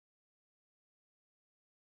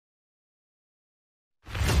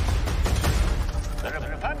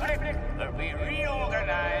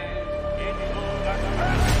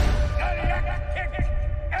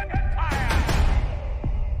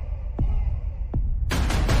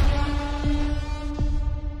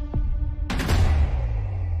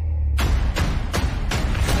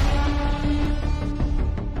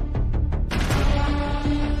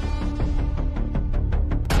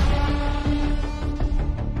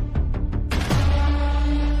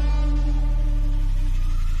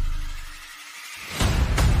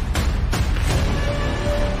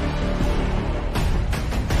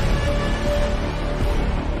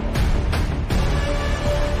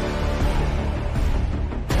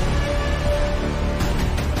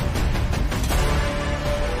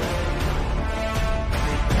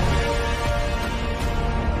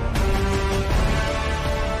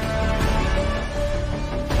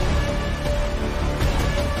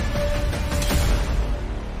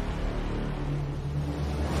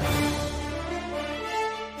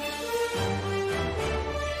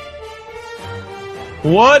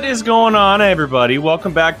What is going on, everybody?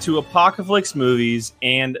 Welcome back to Apocalypse Movies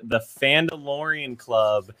and the Fandalorian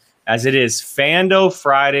Club, as it is Fando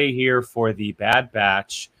Friday here for the Bad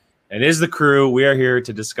Batch. It is the crew. We are here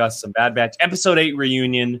to discuss some Bad Batch Episode 8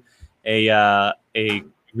 reunion. A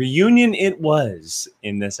reunion it was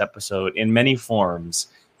in this episode in many forms.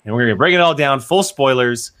 And we're going to break it all down, full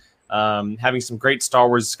spoilers, having some great Star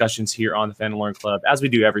Wars discussions here on the Fandalorian Club, as we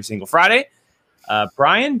do every single Friday.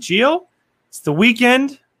 Brian, Gio, it's the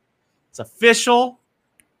weekend. It's official.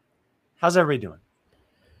 How's everybody doing?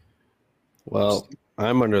 Well,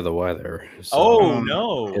 I'm under the weather. So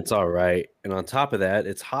no. It's all right. And on top of that,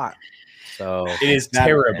 it's hot. So it is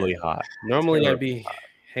terribly hot. Normally I'd be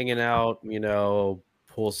hanging out,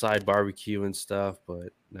 poolside barbecue and stuff, but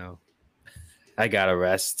no. I gotta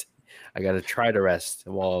rest. I gotta try to rest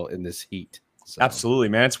while in this heat. So. Absolutely,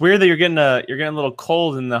 man. It's weird that you're getting a little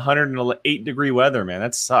cold in the 108-degree weather, man.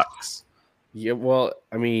 That sucks. Yeah, well,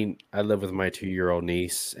 I mean, I live with my 2-year-old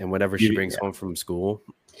niece, and whenever she brings home from school,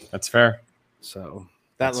 that's fair. So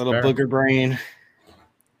that little booger brain.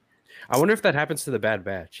 I wonder if that happens to the Bad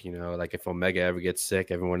Batch. Like if Omega ever gets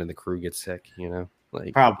sick, everyone in the crew gets sick.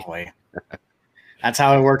 Like probably. That's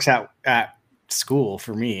how it works out at school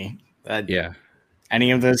for me. Yeah.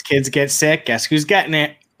 Any of those kids get sick, guess who's getting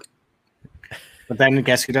it? But then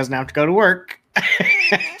guess who doesn't have to go to work?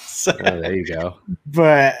 So, there you go.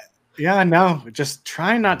 But yeah, no, just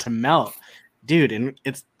try not to melt, dude. And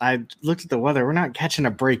I looked at the weather. We're not catching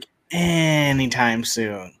a break anytime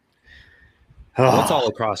soon. Well, it's all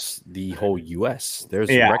across the whole U.S. There's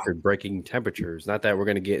record-breaking temperatures. Not that we're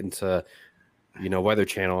going to get into, Weather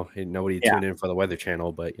Channel. Nobody tuned in for the Weather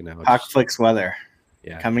Channel, but Apocalypse weather.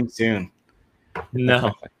 Yeah, coming soon.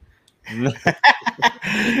 No. The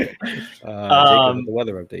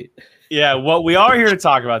weather update. Yeah, what we are here to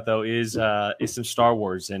talk about though is some Star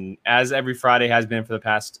Wars, and as every Friday has been for the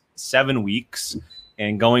past 7 weeks,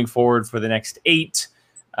 and going forward for the next 8,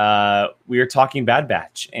 we are talking Bad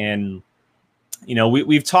Batch, and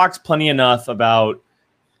we've talked plenty enough about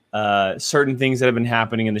certain things that have been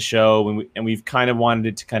happening in the show, and we've kind of wanted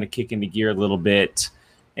it to kind of kick into gear a little bit.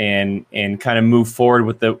 And kind of move forward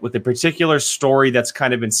with the particular story that's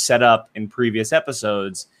kind of been set up in previous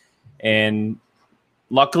episodes. And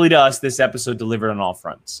luckily to us, this episode delivered on all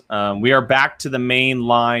fronts. We are back to the main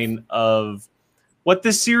line of what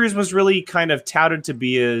this series was really kind of touted to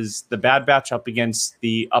be as the Bad Batch up against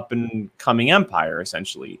the up-and-coming Empire,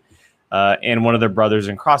 essentially, and one of their brothers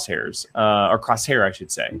in Crosshairs, or Crosshair, I should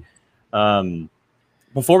say.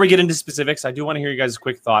 Before we get into specifics, I do want to hear you guys'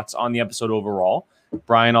 quick thoughts on the episode overall.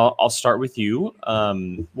 Brian, I'll start with you.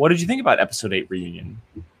 What did you think about Episode 8 reunion?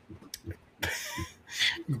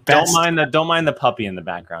 Don't mind the puppy in the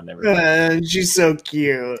background. She's so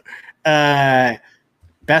cute. Best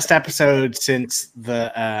episode since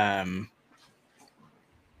the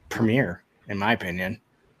premiere, in my opinion.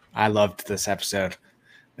 I loved this episode.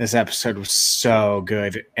 This episode was so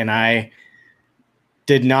good, and I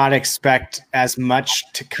did not expect as much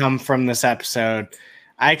to come from this episode.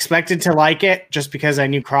 I expected to like it just because I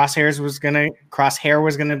knew Crosshair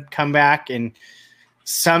was gonna come back and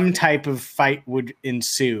some type of fight would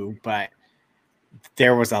ensue, but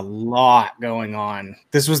there was a lot going on.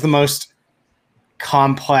 This was the most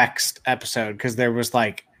complex episode because there was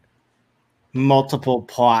like multiple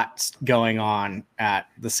plots going on at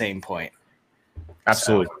the same point.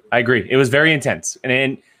 Absolutely. So. I agree. It was very intense.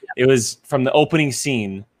 And it was from the opening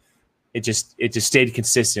scene, it just stayed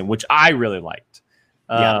consistent, which I really liked.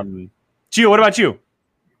 Gio, what about you?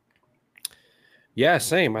 Yeah,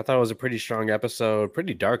 same. I thought it was a pretty strong episode,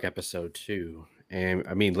 pretty dark episode too. And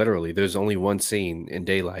I mean, literally, there's only one scene in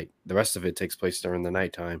daylight. The rest of it takes place during the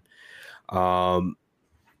nighttime.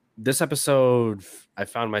 This episode, I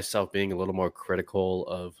found myself being a little more critical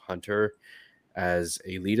of Hunter as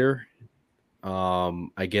a leader.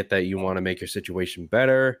 I get that you want to make your situation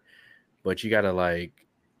better, but you got to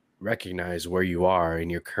recognize where you are in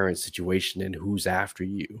your current situation and who's after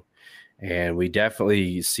you. And we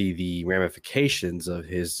definitely see the ramifications of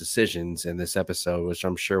his decisions in this episode, which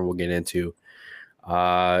I'm sure we'll get into.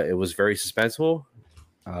 It was very suspenseful,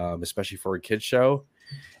 especially for a kid's show.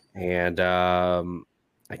 And I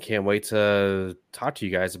can't wait to talk to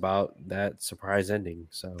you guys about that surprise ending.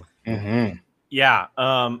 So, Yeah,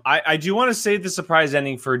 I do want to save the surprise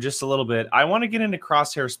ending for just a little bit. I want to get into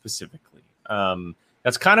Crosshair specifically.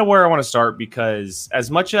 That's kind of where I want to start, because as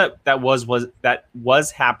much that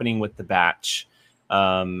was happening with the Batch,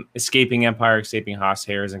 escaping Empire, escaping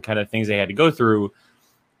Crosshairs, and kind of things they had to go through,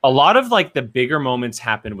 a lot of the bigger moments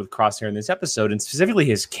happened with Crosshair in this episode, and specifically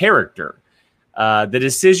his character, the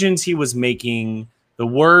decisions he was making, the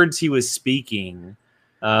words he was speaking.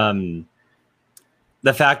 The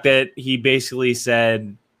fact that he basically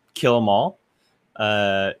said, kill them all,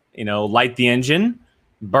 light the engine,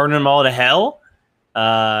 burn them all to hell.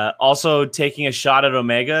 Also taking a shot at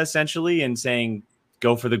Omega essentially and saying,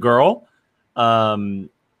 go for the girl.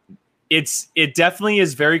 It definitely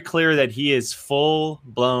is very clear that he is full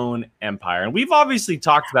blown Empire. And we've obviously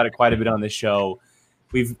talked about it quite a bit on this show.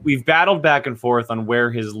 We've battled back and forth on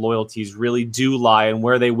where his loyalties really do lie and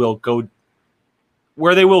where they will go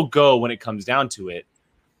when it comes down to it.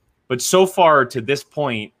 But so far to this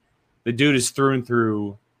point, the dude is through and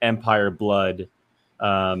through Empire blood.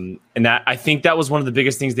 And that I think that was one of the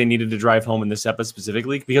biggest things they needed to drive home in this episode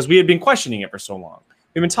specifically, because we had been questioning it for so long.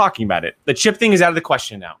 We've been talking about it. The chip thing is out of the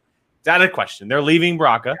question now. It's out of the question. They're leaving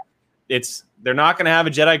Baraka. They're not going to have a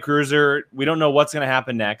Jedi cruiser. We don't know what's going to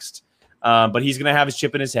happen next. But he's going to have his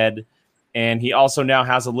chip in his head. And he also now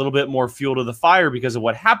has a little bit more fuel to the fire because of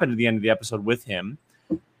what happened at the end of the episode with him.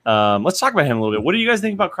 Let's talk about him a little bit. What do you guys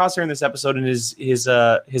think about Crosshair in this episode and his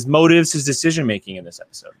motives, his decision making in this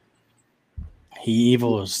episode? He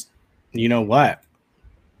evils. You know what?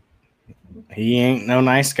 He ain't no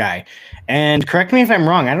nice guy. And correct me if I'm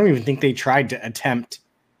wrong. I don't even think they tried to attempt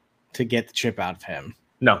to get the chip out of him.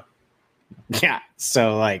 No. Yeah.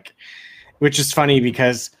 So which is funny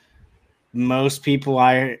because most people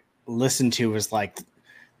I listened to was like,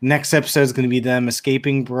 next episode is going to be them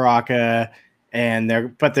escaping Baraka. And they're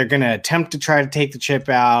going to attempt to try to take the chip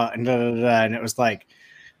out and and it was like,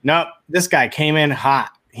 nope, this guy came in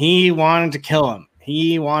hot. He wanted to kill him.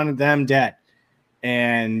 He wanted them dead.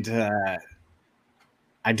 And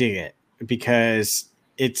I dig it because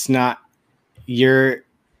it's not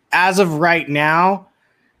as of right now,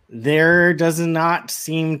 there does not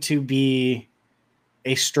seem to be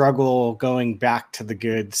a struggle going back to the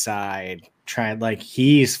good side.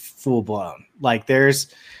 He's full blown.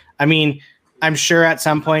 I'm sure at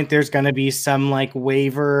some point there's going to be some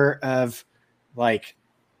waiver of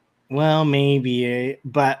well, maybe,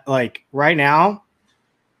 but right now,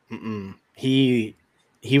 he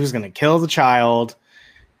was going to kill the child,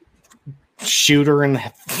 shoot her in the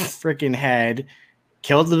freaking head,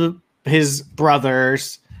 killed his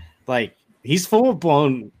brothers. He's full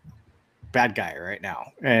blown bad guy right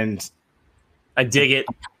now. And I dig it.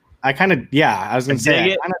 I kind of, I was going to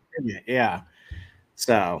say, I kind of dig it. Yeah.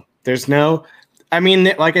 So there's like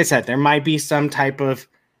I said, there might be some type of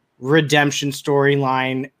redemption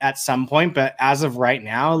storyline at some point, but as of right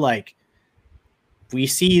now, we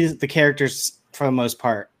see the characters for the most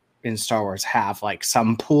part in Star Wars have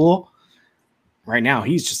some pool. Right now,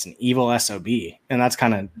 he's just an evil SOB, and that's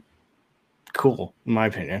kind of cool, in my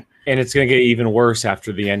opinion. And it's going to get even worse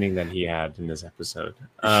after the ending that he had in this episode.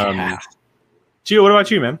 Gio, what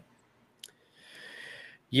about you, man?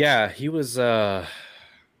 Yeah, he was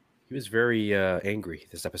very angry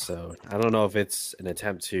this episode. I don't know if it's an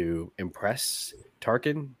attempt to impress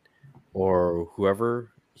Tarkin or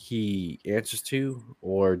whoever he answers to,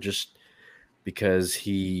 or just because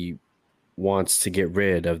he wants to get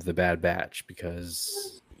rid of the Bad Batch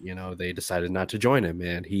because, they decided not to join him.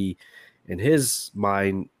 And he, in his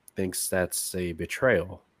mind, thinks that's a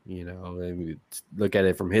betrayal, and look at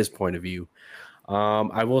it from his point of view.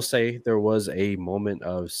 I will say there was a moment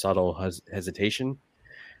of subtle hesitation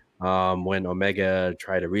when Omega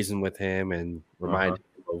tried to reason with him and remind him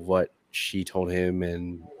of what she told him.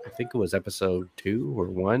 And I think it was episode 2 or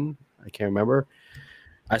 1. I can't remember.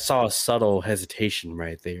 I saw a subtle hesitation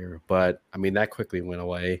right there, but that quickly went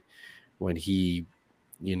away when he,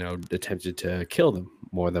 attempted to kill them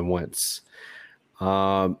more than once.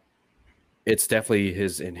 It's definitely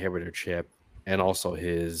his inhibitor chip and also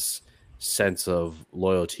his sense of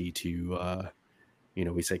loyalty to,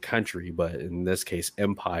 we say country, but in this case,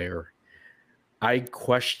 empire. I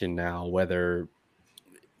question now whether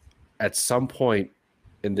at some point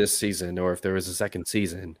in this season, or if there is a second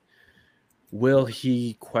season, will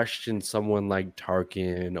he question someone like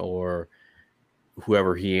Tarkin or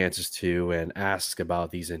whoever he answers to and ask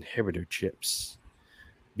about these inhibitor chips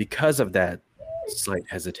because of that slight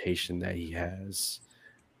hesitation that he has?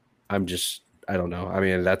 I don't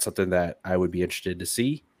know. That's something that I would be interested to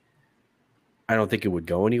see. I don't think it would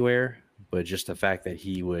go anywhere, but just the fact that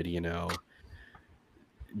he would,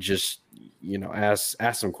 ask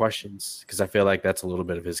some questions, because I feel like that's a little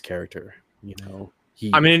bit of his character.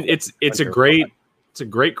 It's a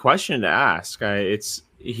great question to ask.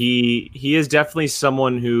 He is definitely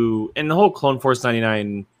someone who, and the whole Clone Force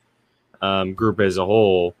 99 group as a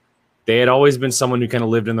whole, they had always been someone who kind of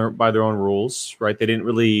lived by their own rules, right? They didn't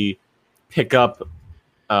really pick up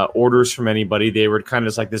orders from anybody. They were kind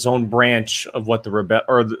of just this own branch of what the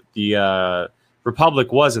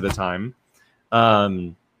Republic was at the time.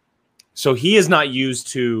 So he is not used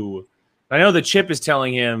to. I know the chip is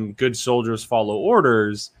telling him good soldiers follow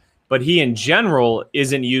orders, but he in general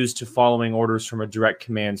isn't used to following orders from a direct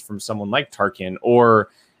command from someone like Tarkin, or,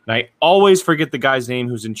 and I always forget the guy's name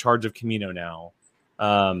who's in charge of Kamino now.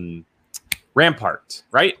 Rampart,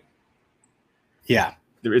 right? Yeah.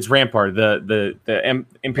 It's Rampart, the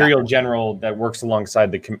Imperial general that works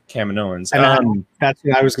alongside the Kaminoans. That's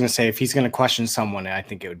what I was going to say. If he's going to question someone, I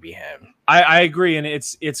think it would be him. I agree, and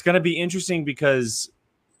it's going to be interesting because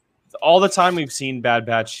all the time we've seen Bad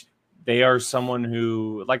Batch, they are someone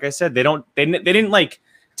who, like I said, they didn't like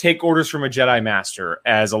take orders from a Jedi Master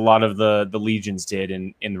as a lot of the legions did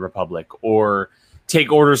in the Republic, or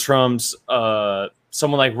take orders from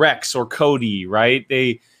someone like Rex or Cody, right?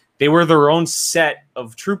 They were their own set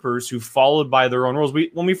of troopers who followed by their own rules.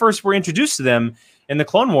 When we first were introduced to them in the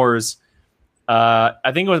Clone Wars,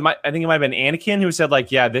 I think it might have been Anakin who said,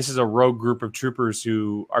 like, yeah, this is a rogue group of troopers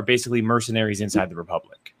who are basically mercenaries inside the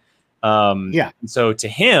Republic. So to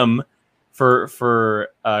him, for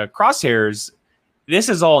Crosshairs, this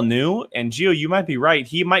is all new. And Gio, you might be right.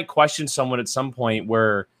 He might question someone at some point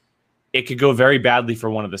where it could go very badly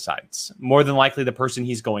for one of the sides. More than likely the person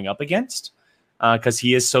he's going up against. Because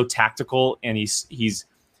he is so tactical and he's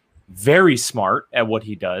very smart at what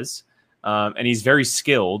he does, and he's very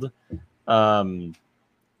skilled.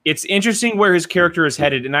 It's interesting where his character is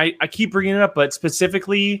headed, and I keep bringing it up, but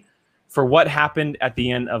specifically for what happened at the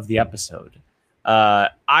end of the episode.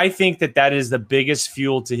 I think that is the biggest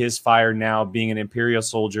fuel to his fire now, being an Imperial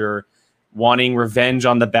soldier, wanting revenge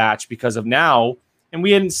on the Batch because of now, and we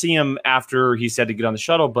didn't see him after he said to get on the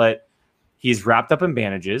shuttle, but he's wrapped up in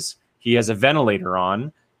bandages. He has a ventilator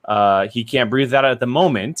on. He can't breathe that out at the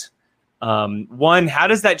moment. One, how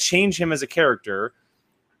does that change him as a character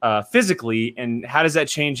physically? And how does that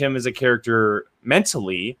change him as a character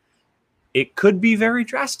mentally? It could be very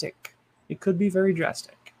drastic. If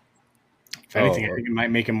anything, I think it might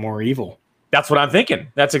make him more evil. That's what I'm thinking.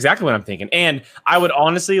 That's exactly what I'm thinking. And I would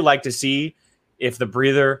honestly like to see if the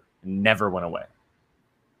breather never went away.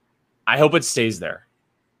 I hope it stays there.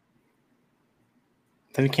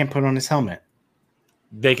 Then he can't put on his helmet.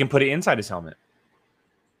 They can put it inside his helmet.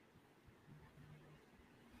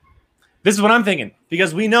 This is what I'm thinking.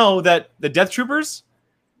 Because we know that the Death Troopers,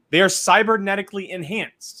 they are cybernetically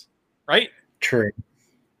enhanced, right? True.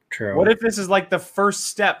 What if this is like the first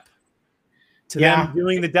step to them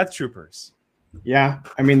doing the Death Troopers? Yeah.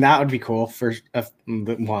 I mean, that would be cool.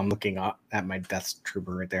 I'm looking at my Death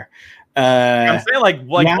Trooper right there. I'm saying,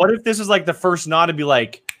 what if this is like the first nod to be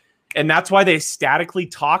like, and that's why they statically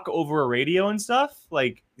talk over a radio and stuff.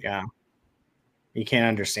 Like, yeah, you can't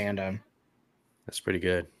understand him. That's pretty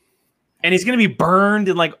good. And he's gonna be burned,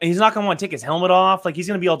 and like he's not gonna want to take his helmet off. Like he's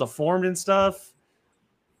gonna be all deformed and stuff.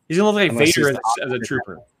 He's gonna look like Vader as a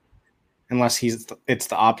trooper. Unless it's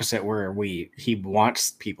the opposite, where he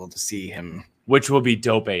wants people to see him, which will be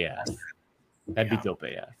dope AF. That'd be dope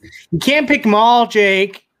AF. You can't pick them all,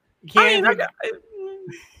 Jake. You can't.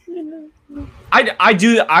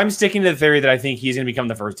 I'm sticking to the theory that I think he's going to become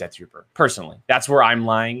the first Death Trooper. Personally, that's where I'm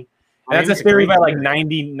lying. And that's a theory by like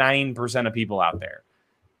 99% of people out there.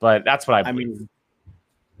 But that's what I believe. mean,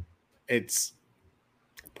 it's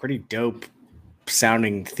pretty dope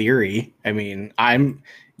sounding theory. I mean,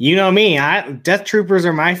 you know me, Death Troopers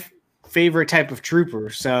are my favorite type of trooper.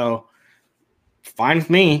 So fine with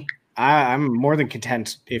me. I'm more than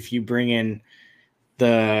content if you bring in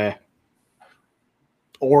the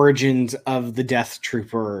origins of the Death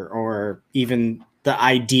Trooper, or even the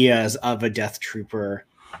ideas of a Death Trooper.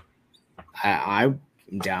 I'm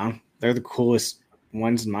down. They're the coolest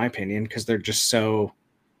ones in my opinion, because they're just so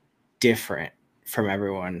different from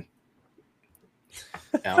everyone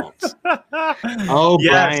else. Oh,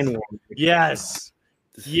 yes. Brian. Yes.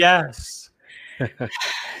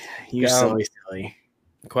 You silly.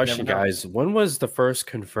 Question, guys. When was the first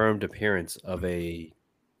confirmed appearance of a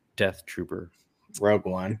Death Trooper? Rogue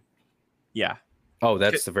One. Yeah. Oh,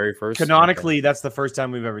 that's the very first? Canonically, that's the first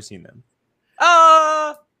time we've ever seen them.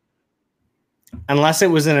 Unless it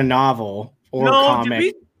was in a novel or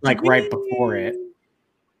comic, right before it.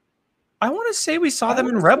 I want to say we saw them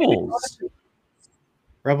in Rebels.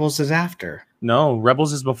 Rebels is after. No,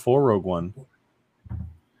 Rebels is before Rogue One.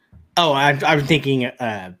 Oh, I'm thinking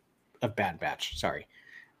of Bad Batch. Sorry.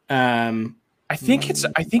 I think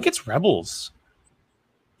it's Rebels.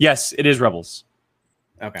 Yes, it is Rebels.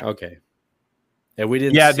 Okay. And we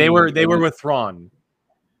didn't. Yeah, they were with Thrawn.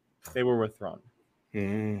 They were with Thrawn.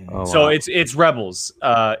 Oh, so it's Rebels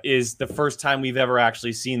is the first time we've ever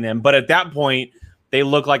actually seen them. But at that point, they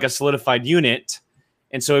look like a solidified unit,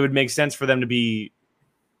 and so it would make sense for them to be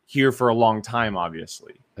here for a long time.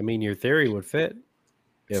 Obviously, I mean, your theory would fit.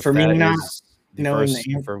 If For me, that not is the knowing first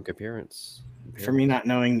the confirmed appearance. For me, not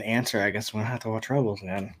knowing the answer, I guess we'll have to watch Rebels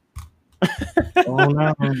again. Oh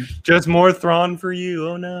no! Just more Thrawn for you.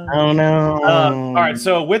 Oh no! Oh no! All right.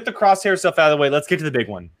 So with the crosshair stuff out of the way, let's get to the big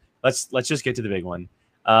one. Let's just get to the big one.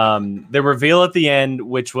 The reveal at the end,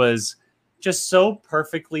 which was just so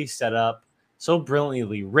perfectly set up, so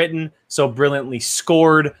brilliantly written, so brilliantly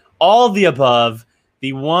scored, all the above.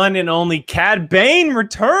 The one and only Cad Bane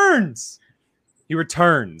returns. He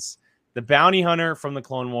returns. The bounty hunter from the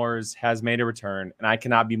Clone Wars has made a return, and I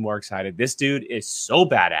cannot be more excited. This dude is so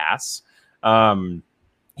badass.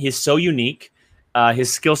 He is so unique.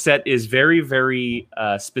 His skill set is very, very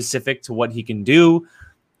specific to what he can do.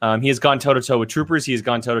 He has gone toe-to-toe with troopers. He has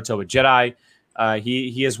gone toe-to-toe with Jedi.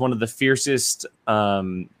 He is one of the fiercest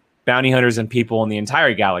bounty hunters and people in the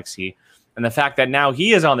entire galaxy. And the fact that now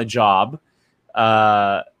he is on the job,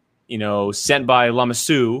 sent by Lama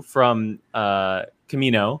Su from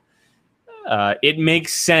Camino, it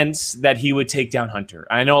makes sense that he would take down Hunter.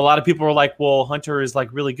 I know a lot of people are like, well, Hunter is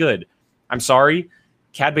like really good. I'm sorry.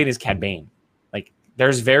 Cad Bane is Cad Bane. Like,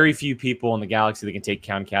 there's very few people in the galaxy that can take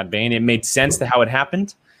down Cad Bane. It made sense to how it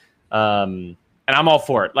happened. And I'm all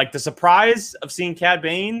for it. Like, the surprise of seeing Cad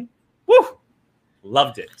Bane, woo,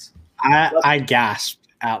 loved it. I gasped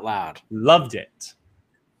out loud. Loved it.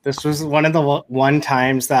 This was one of the one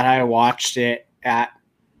times that I watched it at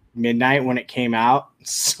midnight when it came out.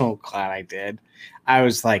 So glad I did. I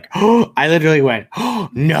was like, oh, I literally went, oh,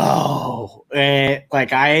 no.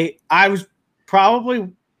 I was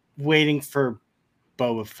probably waiting for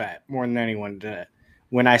Boba Fett more than anyone did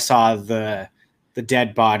when I saw the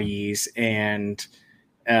dead bodies and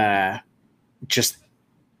just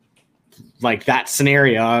like that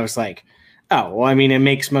scenario. I was like, oh, well, I mean, it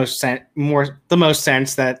makes the most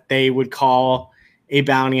sense that they would call a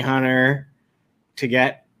bounty hunter to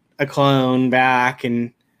get a clone back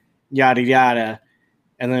and yada yada.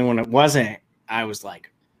 And then when it wasn't, I was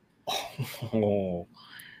like, oh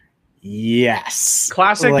yes.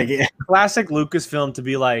 Classic Lucasfilm to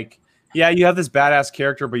be like, yeah, you have this badass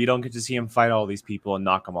character, but you don't get to see him fight all these people and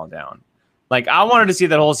knock them all down. Like, I wanted to see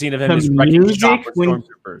that whole scene of him just wrecking shop with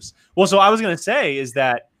stormtroopers. Well, so I was gonna say is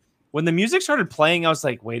that when the music started playing, I was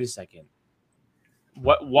like, wait a second.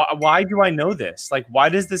 Why do I know this? Like, why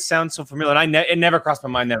does this sound so familiar? And it never crossed my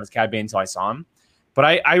mind that it was Cad Bane until I saw him.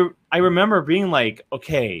 But I remember being like,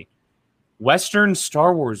 okay, Western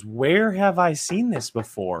Star Wars, where have I seen this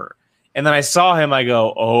before? And then I saw him, I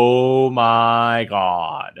go, oh my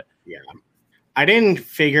God. Yeah. I didn't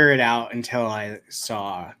figure it out until I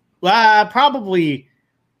saw probably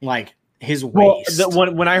like his waist.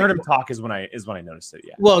 Well, when I heard him talk is when I noticed it,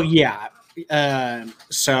 yeah. Well, yeah.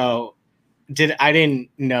 So I didn't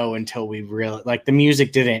know until we really like the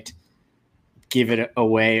music didn't give it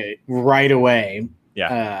away right away.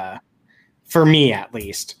 Yeah. For me at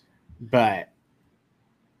least. But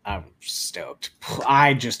I'm stoked.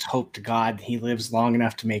 I just hope to God he lives long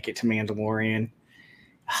enough to make it to Mandalorian.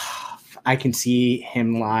 I can see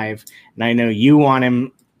him live, and I know you want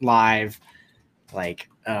him live. Like,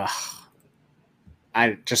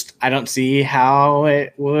 I don't see how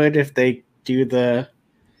it would if they do the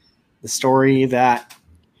story that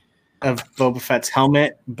of Boba Fett's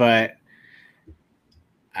helmet, but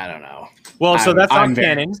I don't know. Well, so that's not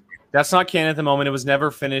canon. That's not canon at the moment. It was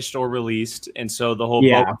never finished or released, and so the whole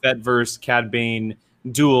Boba Fett versus Cad Bane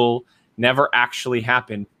duel never actually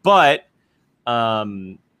happened. But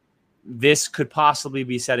this could possibly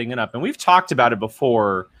be setting it up, and we've talked about it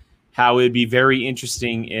before. How it would be very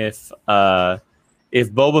interesting if Boba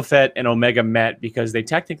Fett and Omega met, because they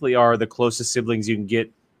technically are the closest siblings you can get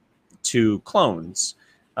to clones.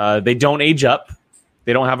 They don't age up.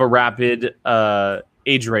 They don't have a rapid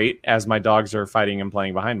age rate, as my dogs are fighting and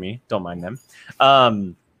playing behind me. Don't mind them.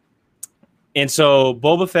 And so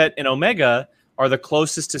Boba Fett and Omega are the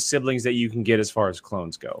closest to siblings that you can get as far as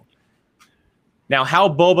clones go. Now, how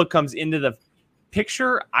Boba comes into the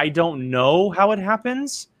picture, I don't know how it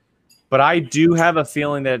happens, but I do have a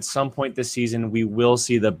feeling that at some point this season we will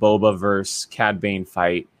see the Boba versus Cad Bane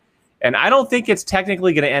fight. And I don't think it's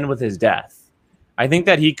technically going to end with his death. I think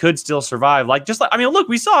that he could still survive. Look,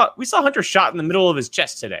 we saw Hunter shot in the middle of his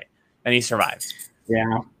chest today, and he survived.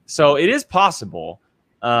 Yeah. So it is possible,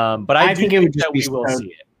 but I do think that we will see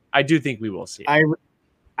it. I do think we will see it.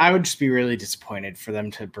 I would just be really disappointed for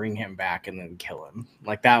them to bring him back and then kill him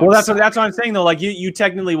like that. Well, that's what I'm saying though. Like you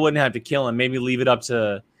technically wouldn't have to kill him. Maybe leave it up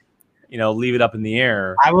to, leave it up in the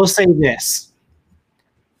air. I will say this: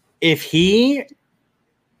 if he's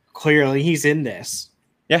in this,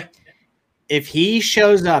 yeah. If he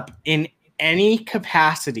shows up in any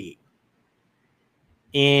capacity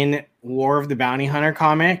in War of the Bounty Hunter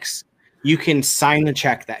comics, you can sign the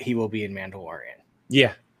check that he will be in Mandalorian.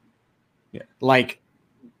 Yeah. Like,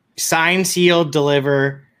 sign, seal,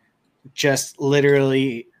 deliver, just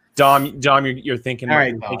literally. Dom, you're thinking, All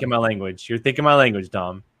right, you're thinking my language. You're thinking my language,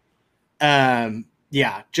 Dom.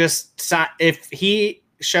 Yeah, just if he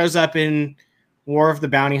shows up in War of the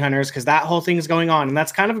Bounty Hunters, because that whole thing is going on, and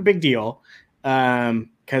that's kind of a big deal,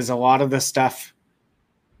 because a lot of the stuff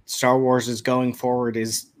Star Wars is going forward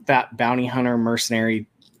is that bounty hunter mercenary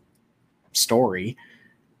story.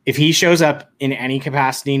 If he shows up in any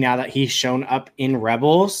capacity now that he's shown up in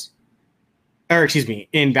Rebels, or excuse me,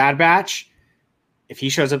 in Bad Batch, if he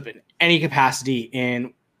shows up in any capacity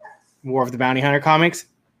in War of the Bounty Hunter comics,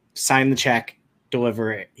 sign the check,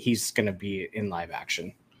 deliver it. He's going to be in live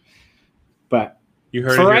action. But you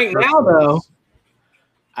heard for it right now, though,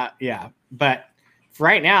 yeah. But for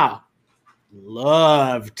right now,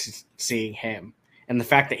 loved seeing him and the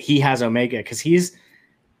fact that he has Omega, because he's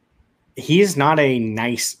not a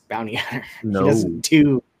nice bounty hunter.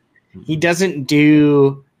 No. He doesn't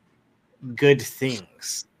do good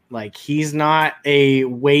things. Like, he's not a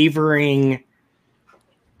wavering.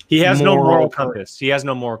 He has no moral compass. He has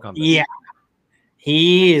no moral compass. Yeah.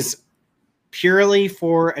 He is purely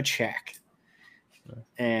for a check.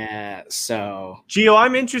 So Gio,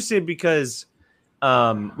 I'm interested because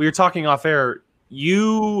we were talking off air.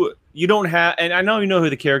 You don't have, and I know you know who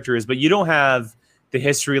the character is, but you don't have the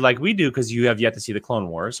history like we do because you have yet to see the Clone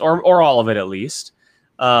Wars, or all of it at least.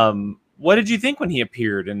 What did you think when he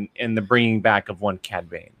appeared in the bringing back of one Cad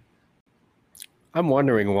Bane? I'm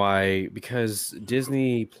wondering why, because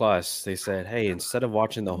Disney Plus, they said, hey, instead of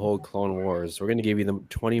watching the whole Clone Wars, we're going to give you the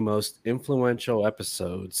 20 most influential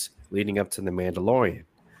episodes leading up to The Mandalorian.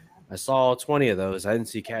 I saw 20 of those. I didn't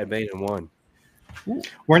see Cad Bane in one.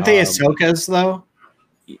 Weren't they Ahsoka's, though?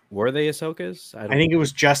 Were they Ahsoka's? I think it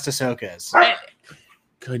was just Ahsoka's.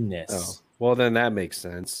 Goodness. Oh, well, then that makes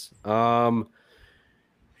sense. I mean,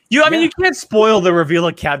 you can't spoil the reveal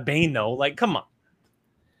of Cad Bane, though. Like, come on.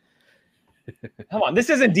 Come on. This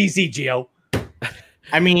isn't DC, Gio.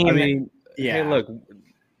 I mean, yeah. Hey, look,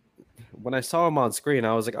 when I saw him on screen,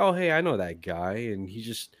 I was like, oh, hey, I know that guy. And he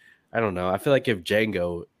just, I don't know. I feel like if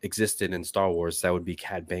Django existed in Star Wars, that would be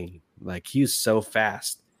Cad Bane. Like, he's so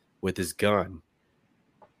fast with his gun.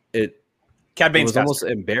 Cad Bane's was almost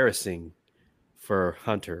embarrassing for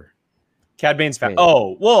Hunter. Cad Bane's fast.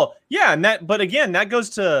 Oh, well, yeah, but again, that goes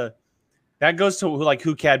to like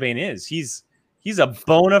who Cad Bane is. He's a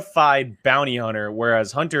bona fide bounty hunter,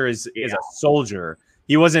 whereas Hunter is a soldier.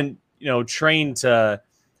 He wasn't, trained to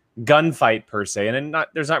gunfight per se, and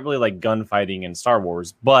there's not really like gunfighting in Star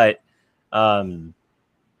Wars, but Cad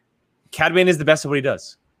Bane is the best at what he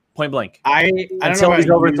does, point blank. I don't until know he's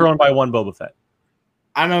overthrown by one Boba Fett.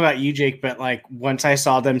 I don't know about you, Jake, but like once I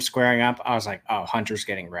saw them squaring up, I was like, "Oh, Hunter's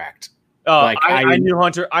getting wrecked." Oh, like, I knew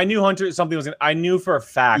Hunter. I knew Hunter. Something was. I knew for a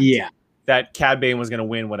fact. Yeah. That Cad Bane was going to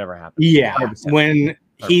win whatever happened. Yeah. 100%. When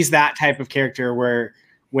he's that type of character, where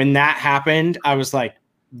when that happened, I was like,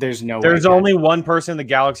 "There's no." There's only one person in the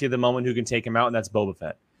galaxy at the moment who can take him out, and that's Boba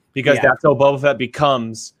Fett, because that's how Boba Fett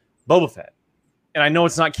becomes Boba Fett. And I know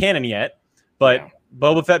it's not canon yet, but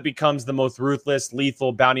Boba Fett becomes the most ruthless,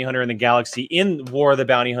 lethal bounty hunter in the galaxy in War of the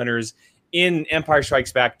Bounty Hunters, in Empire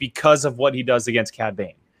Strikes Back, because of what he does against Cad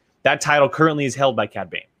Bane. That title currently is held by Cad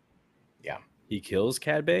Bane. Yeah, he kills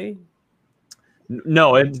Cad Bane.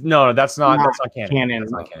 No, that's not canon.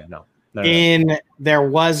 That's not canon. No. There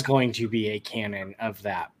was going to be a canon of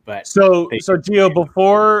that, but so Gio,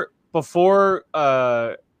 before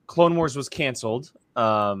Clone Wars was canceled,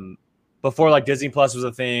 before like Disney Plus was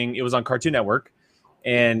a thing, it was on Cartoon Network,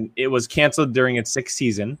 and it was canceled during its 6th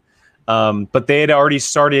season. But they had already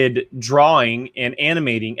started drawing and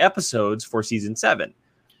animating episodes for season 7.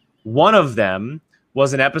 One of them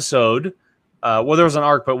was an episode. There was an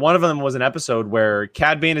arc, but one of them was an episode where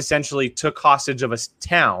Cad Bane essentially took hostage of a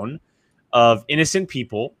town of innocent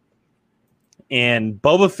people, and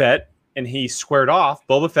Boba Fett, and he squared off.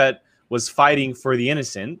 Boba Fett was fighting for the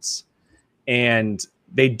innocents, and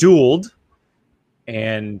they dueled,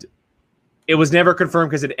 and it was never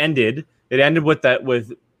confirmed because it ended. It ended with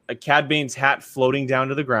a Cad Bane's hat floating down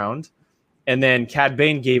to the ground, and then Cad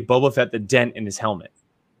Bane gave Boba Fett the dent in his helmet.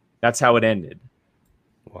 That's how it ended.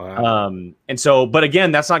 Wow. And so, but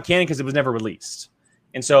again, that's not canon because it was never released.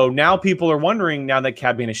 And so now people are wondering, now that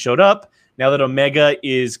Cad Bane has showed up, now that Omega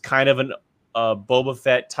is kind of a Boba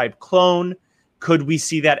Fett type clone, could we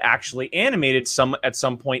see that actually animated at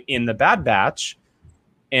some point in the Bad Batch?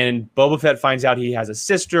 And Boba Fett finds out he has a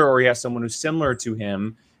sister, or he has someone who's similar to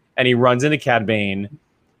him, and he runs into Cad Bane.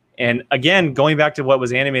 And again, going back to what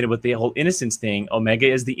was animated with the whole innocence thing,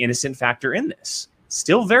 Omega is the innocent factor in this.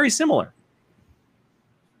 Still very similar.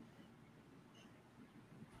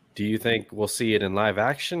 Do you think we'll see it in live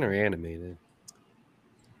action or animated?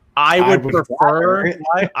 I would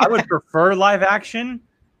prefer live action,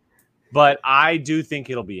 but I do think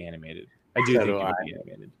it'll be animated. I do think it'll be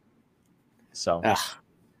animated. So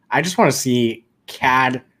I just want to see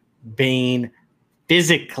Cad Bane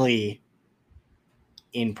physically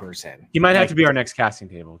in person. He might have to be our next casting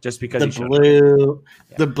table just because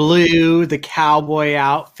the blue, the cowboy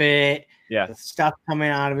outfit, the stuff coming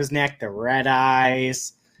out of his neck, the red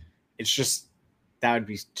eyes. It's just that would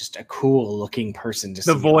be just a cool looking person to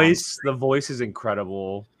see. The voice is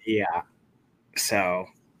incredible. Yeah. So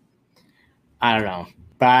I don't know.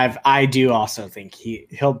 But I do also think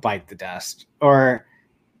he'll bite the dust. Or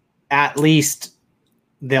at least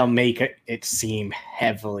they'll make it seem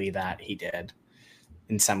heavily that he did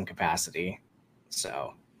in some capacity.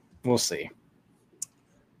 So we'll see.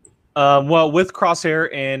 Well, with Crosshair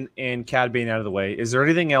and Cad Bane out of the way, is there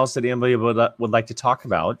anything else that anybody would like to talk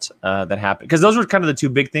about that happened? Because those were kind of the two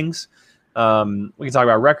big things. We can talk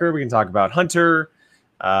about Wrecker. We can talk about Hunter,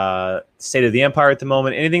 State of the Empire at the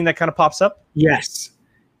moment. Anything that kind of pops up? Yes.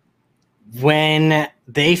 When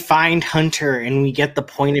they find Hunter and we get the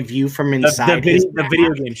point of view from inside the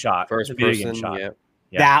video game shot. First person, yeah.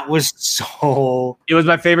 That was so... It was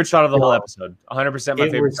my favorite shot of the whole episode. 100% my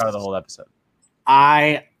favorite shot of the whole episode.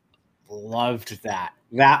 I loved that.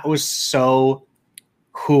 That was so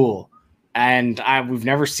cool. And we've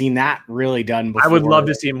never seen that really done before. I would love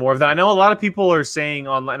to see more of that. I know a lot of people are saying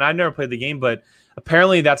online, I've never played the game, but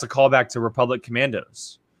apparently that's a callback to Republic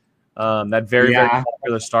Commandos. That very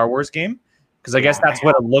popular Star Wars game. Because I guess that's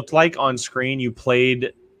what it looked like on screen. You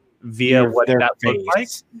played via what that looked like.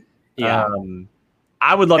 Yeah.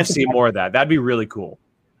 I would love to see more of that. That'd be really cool.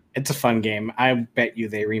 It's a fun game. I bet you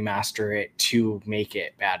they remaster it to make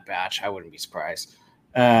it Bad Batch. I wouldn't be surprised.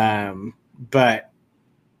 But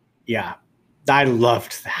yeah, I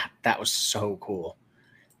loved that. That was so cool.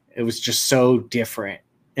 It was just so different.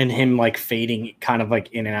 And him like fading kind of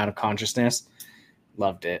like in and out of consciousness.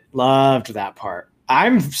 Loved it. Loved that part.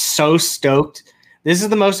 I'm so stoked. This is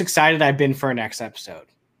the most excited I've been for a next episode.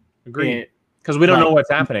 Agreed. Because we don't know what's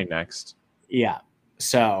happening next. Yeah.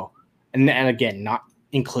 So, and again, not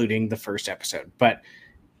including the first episode, but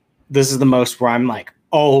this is the most where I'm like,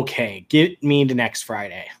 oh, okay, get me to next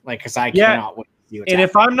Friday. Like, because I cannot wait to see what's happening.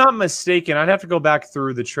 If I'm not mistaken, I'd have to go back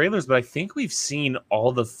through the trailers, but I think we've seen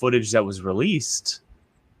all the footage that was released.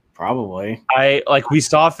 Probably. We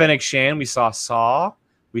saw Fennec Shan, we saw Saw,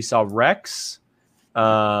 we saw Rex.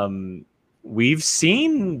 We've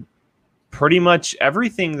seen pretty much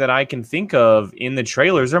everything that I can think of in the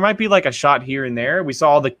trailers. There might be like a shot here and there. We saw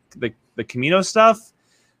all the Camino stuff.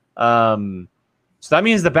 So that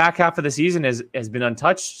means the back half of the season has been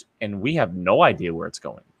untouched, and we have no idea where it's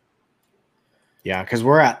going. Yeah, because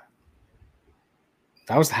that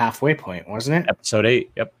was the halfway point, wasn't it? Episode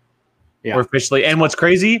 8. Yep. Yeah. We're officially, and what's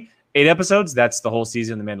crazy, 8 episodes, that's the whole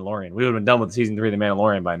season of The Mandalorian. We would have been done with season 3 of The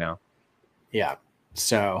Mandalorian by now. Yeah.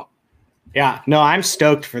 So, yeah, no, I'm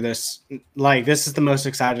stoked for this. Like, this is the most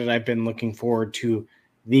excited I've been looking forward to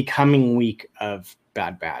the coming week of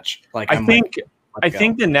Bad Batch. Like, I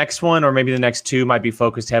think the next one or maybe the next 2 might be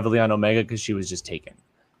focused heavily on Omega because she was just taken.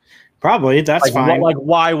 Probably, that's fine.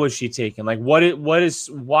 Why was she taken? Like,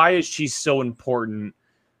 why is she so important?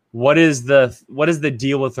 What is the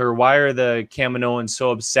deal with her? Why are the Kaminoans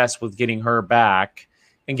so obsessed with getting her back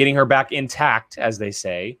and getting her back intact, as they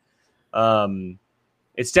say?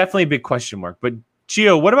 It's definitely a big question mark. But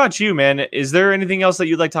Gio, what about you, man? Is there anything else that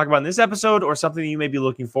you'd like to talk about in this episode, or something that you may be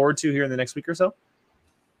looking forward to here in the next week or so?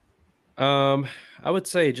 I would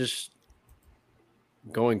say just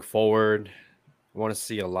going forward, I want to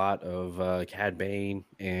see a lot of Cad Bane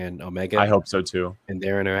and Omega. I hope so too. And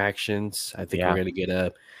their interactions. I think we're going to get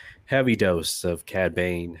a heavy dose of Cad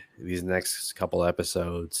Bane these next couple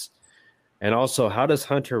episodes. And also, how does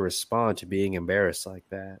Hunter respond to being embarrassed like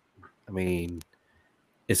that? I mean,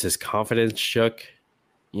 is his confidence shook?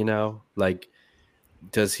 You know, like,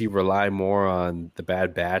 does he rely more on the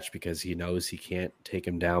Bad Batch because he knows he can't take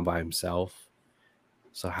him down by himself?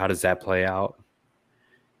 So how does that play out?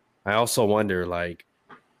 I also wonder, like,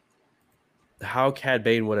 how Cad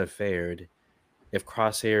Bane would have fared if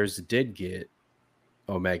Crosshairs did get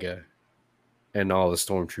Omega and all the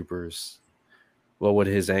stormtroopers. What would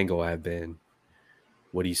his angle have been?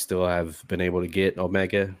 Would he still have been able to get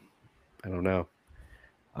Omega? I don't know.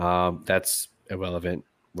 That's irrelevant.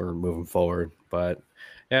 We're moving forward. But,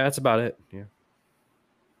 yeah, that's about it. Yeah.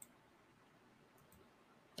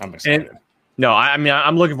 I'm excited. No, I mean,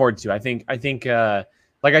 I'm looking forward to it. I think,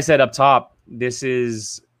 like I said up top, this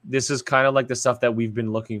is kind of like the stuff that we've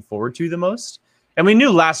been looking forward to the most. And we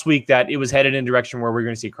knew last week that it was headed in a direction where we're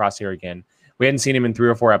going to see Crosshair again. We hadn't seen him in 3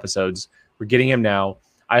 or 4 episodes. We're getting him now.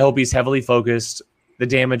 I hope he's heavily focused. The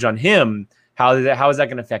damage on him, how is that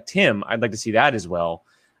going to affect him? I'd like to see that as well.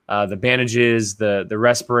 The bandages, the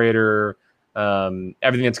respirator,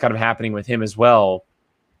 everything that's kind of happening with him as well.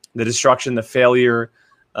 The destruction, the failure,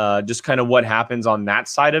 just kind of what happens on that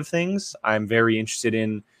side of things. I'm very interested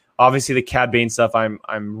in. Obviously, the Cad Bane stuff,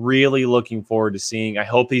 I'm really looking forward to seeing. I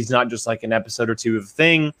hope he's not just like an episode or 2 of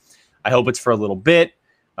thing. I hope it's for a little bit.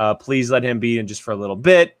 Please let him be in just for a little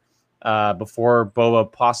bit before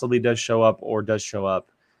Boba possibly does show up.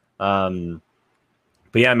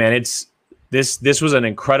 But yeah, man, this was an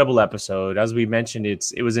incredible episode. As we mentioned,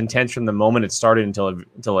 it was intense from the moment it started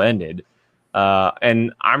until it ended.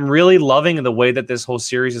 And I'm really loving the way that this whole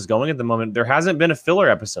series is going at the moment. There hasn't been a filler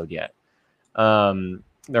episode yet.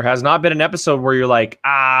 There has not been an episode where you're like,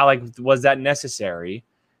 was that necessary?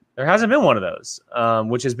 There hasn't been one of those,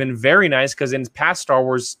 which has been very nice because in past Star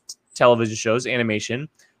Wars television shows, animation,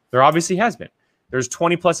 there obviously has been. There's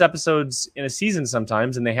 20 plus episodes in a season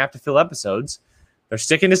sometimes, and they have to fill episodes. They're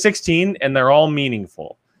sticking to 16, and they're all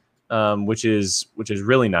meaningful, which is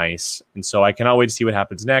really nice. And so I cannot wait to see what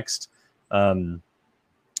happens next. Ending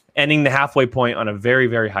the halfway point on a very,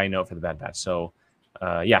 very high note for the Bad Batch. So,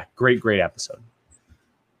 yeah, great episode.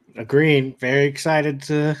 Agreed. Very excited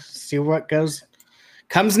to see what comes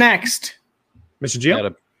next. Mr.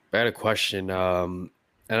 Gio? I had a question. And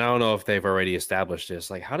I don't know if they've already established this.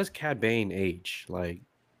 Like, how does Cad Bane age? Like,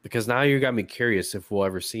 because now you got me curious if we'll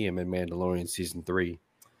ever see him in Mandalorian season 3.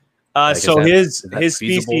 So his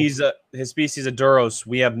species of Duros,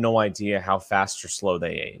 we have no idea how fast or slow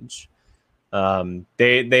they age.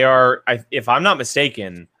 They are, if I'm not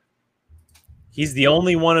mistaken, he's the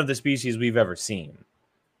only one of the species we've ever seen.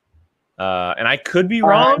 And I could be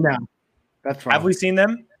wrong. No, that's wrong. Have we seen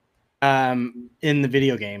them? In the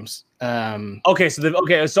video games. So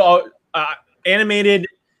animated,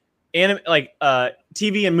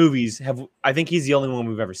 TV and movies have. I think he's the only one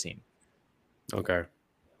we've ever seen. Okay.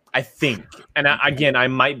 I think, and I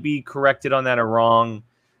might be corrected on that or wrong.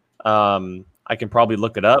 I can probably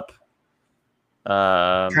look it up.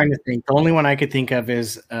 Trying to think. The only one I could think of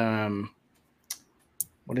is what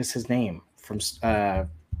is his name from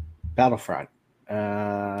Battlefront?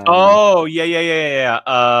 Yeah.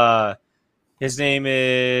 His name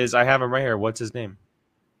is. I have him right here. What's his name?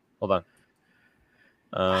 Hold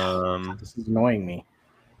on. This is annoying me.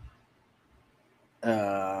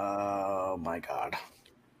 Oh my god.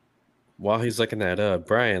 While he's looking at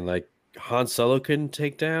Brian, like Han Solo couldn't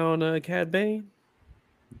take down Cad Bane.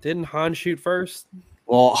 Didn't Han shoot first?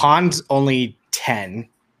 Well, Han's only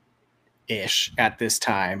 10-ish at this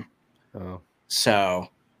time. Oh, so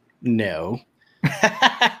no.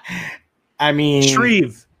 I mean,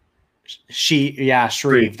 Shreve.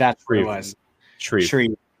 Shreve. That's what it was.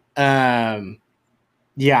 Shreve. Yeah,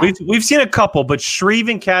 we've seen a couple, but Shreve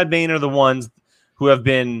and Cad Bane are the ones who have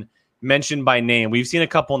been mentioned by name. We've seen a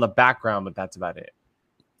couple in the background, but that's about it.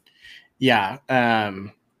 Yeah.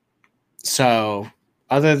 So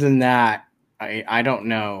other than that, I don't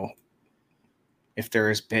know if there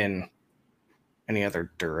has been any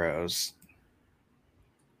other Duros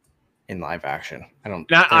in live action.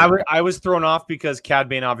 I was thrown off because Cad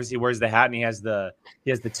Bane obviously wears the hat and he has the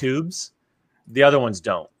tubes. The other ones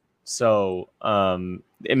don't. So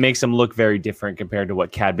it makes them look very different compared to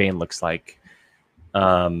what Cad Bane looks like.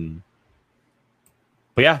 But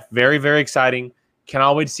yeah, very, very exciting.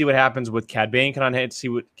 Cannot wait to see what happens with Cad Bane. Can't wait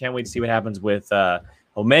to see what happens with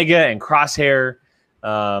Omega and Crosshair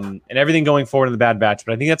and everything going forward in the Bad Batch.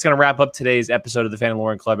 But I think that's going to wrap up today's episode of the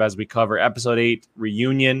Mandalorian Club as we cover episode 8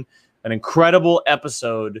 Reunion. An incredible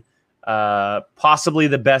episode, possibly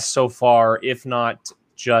the best so far, if not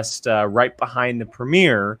just right behind the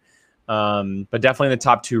premiere, but definitely in the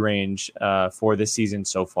top 2 range for this season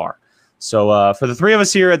so far. So for the 3 of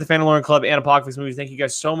us here at the Mandalorian Club and Apocalypse Movies, thank you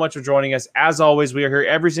guys so much for joining us. As always, we are here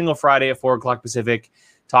every single Friday at 4 o'clock Pacific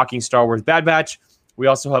talking Star Wars Bad Batch. We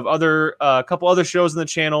also have a couple other shows on the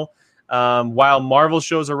channel. While Marvel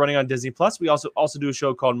shows are running on Disney+, we also do a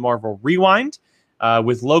show called Marvel Rewind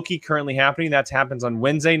with Loki currently happening. That happens on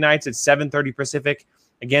Wednesday nights at 7:30 Pacific.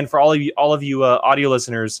 Again, for all of you audio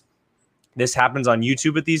listeners, this happens on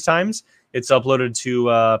YouTube at these times. It's uploaded to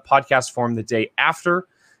podcast form the day after.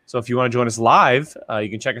 So if you want to join us live, you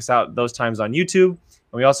can check us out those times on YouTube. And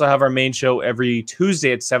we also have our main show every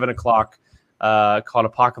Tuesday at 7 o'clock called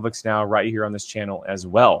Apocalypse Now right here on this channel as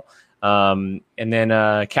well. And then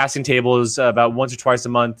Casting Table is about once or twice a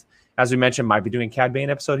month as we mentioned, might be doing a Cad Bane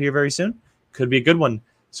episode here very soon. Could be a good one.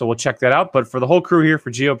 So we'll check that out. But for the whole crew here, for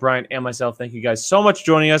Gio, Brian, and myself, thank you guys so much for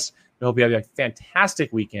joining us. We hope you have a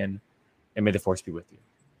fantastic weekend, and may the force be with you.